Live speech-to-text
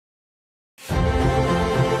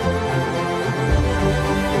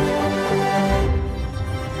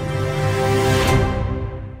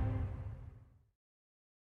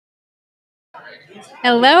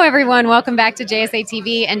Hello, everyone. Welcome back to JSA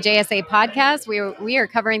TV and JSA Podcast. We are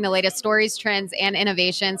covering the latest stories, trends, and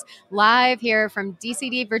innovations live here from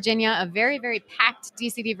DCD Virginia, a very, very packed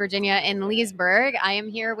DCD Virginia in Leesburg. I am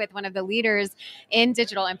here with one of the leaders in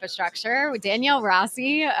digital infrastructure, Danielle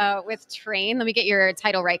Rossi with Trane. Let me get your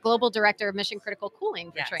title right. Global Director of Mission Critical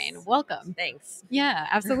Cooling for Trane. Welcome. Thanks. Yeah,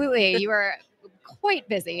 absolutely. You are quite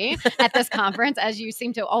busy at this conference, as you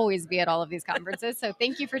seem to always be at all of these conferences. So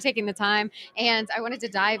thank you for taking the time. And I wanted to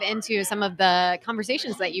dive into some of the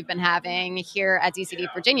conversations that you've been having here at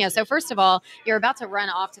DCD Virginia. So first of all, you're about to run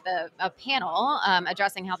off to a panel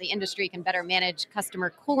addressing how the industry can better manage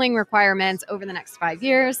customer cooling requirements over the next 5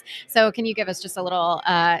 years. So can you give us just a little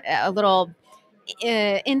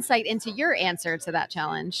insight into your answer to that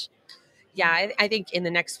challenge? Yeah, I think in the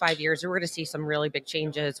next 5 years, we're going to see some really big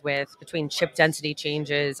changes between chip density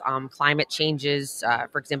changes, climate changes.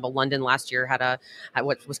 For example, London last year had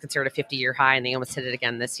what was considered a 50-year high, and they almost hit it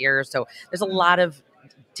again this year. So there's a lot of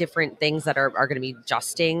different things that are going to be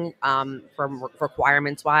adjusting from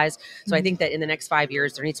requirements wise. So I think that in the next 5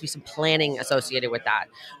 years, there needs to be some planning associated with that,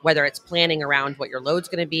 whether it's planning around what your load's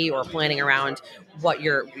going to be or planning around what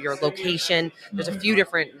your location. There's a few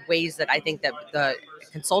different ways that I think that the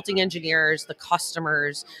consulting engineers, the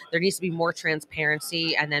customers, there needs to be more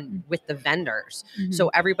transparency, and then with the vendors. So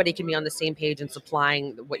everybody can be on the same page and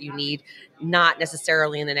supplying what you need, not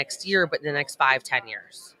necessarily in the next year, but in the next 5-10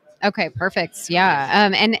 years. Okay, perfect.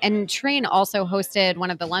 Yeah. And Trane also hosted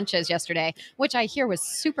one of the lunches yesterday, which I hear was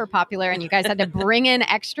super popular, and you guys had to bring in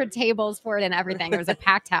extra tables for it and everything. It was a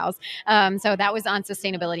packed house. So that was on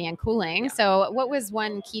sustainability and cooling. Yeah. So what was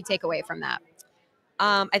one key takeaway from that?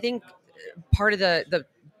 I think part of the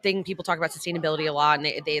thing, people talk about sustainability a lot, and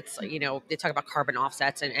they talk about carbon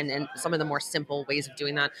offsets and some of the more simple ways of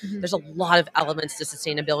doing that. There's a lot of elements to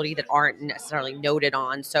sustainability that aren't necessarily noted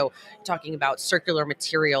on. So talking about circular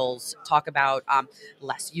materials, talk about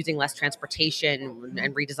using less transportation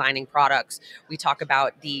and redesigning products. We talk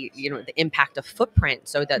about the impact of footprint,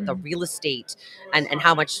 so that the real estate and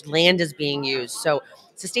how much land is being used. So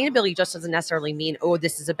sustainability just doesn't necessarily mean, oh,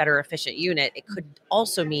 this is a better efficient unit. It could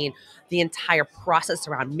also mean the entire process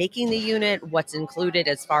around making the unit, what's included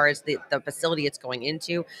as far as the facility it's going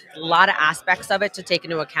into. A lot of aspects of it to take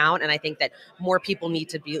into account. And I think that more people need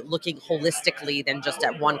to be looking holistically than just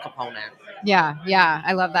at one component. Yeah.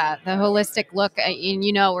 I love that. The holistic look, and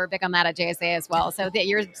we're big on that at JSA as well. So that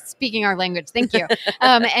you're speaking our language. Thank you.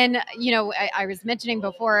 And, I was mentioning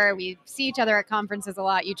before, we see each other at conferences a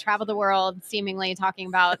lot. You travel the world seemingly talking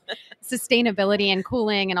about sustainability and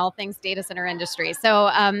cooling and all things data center industry. So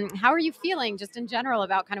how are you feeling just in general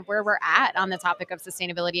about kind of where we're at on the topic of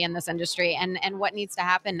sustainability in this industry and what needs to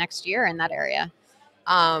happen next year in that area?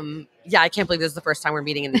 I can't believe this is the first time we're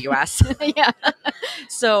meeting in the U.S. Yeah.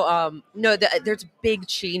 So, there's big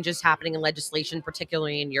changes happening in legislation,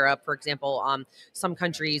 particularly in Europe. For example, some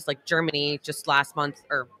countries like Germany just last month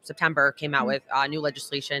or September came out with new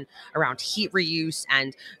legislation around heat reuse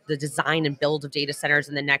and the design and build of data centers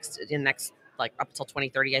in the next like up until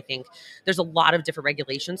 2030, I think. There's a lot of different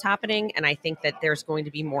regulations happening, and I think that there's going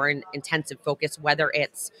to be more intensive focus, whether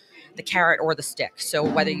it's the carrot or the stick. So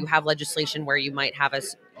whether you have legislation where you might have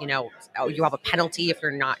you have a penalty if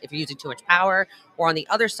you're using too much power, or on the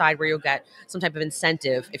other side where you'll get some type of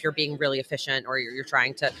incentive if you're being really efficient or you're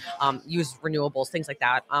trying to use renewables, things like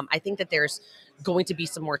that. I think that there's going to be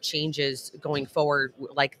some more changes going forward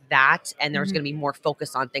like that, and there's going to be more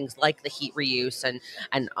focus on things like the heat reuse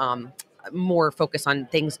and more focus on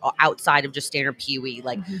things outside of just standard PUE,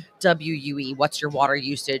 like WUE. What's your water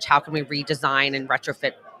usage? How can we redesign and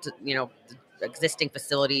retrofit existing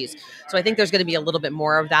facilities? So I think there's going to be a little bit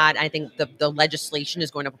more of that. I think the legislation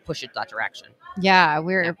is going to push it that direction. Yeah,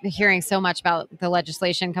 we're hearing so much about the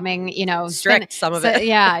legislation coming, strict, some of it.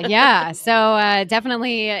 Yeah. So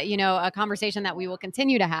definitely, a conversation that we will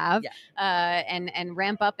continue to have and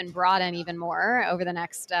ramp up and broaden even more over the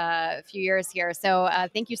next few years here. So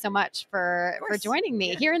thank you so much for joining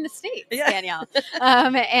me here in the States, Danielle.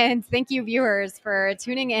 And thank you, viewers, for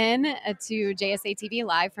tuning in to JSA TV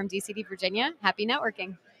live from DCD Virginia. Happy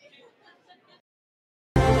networking.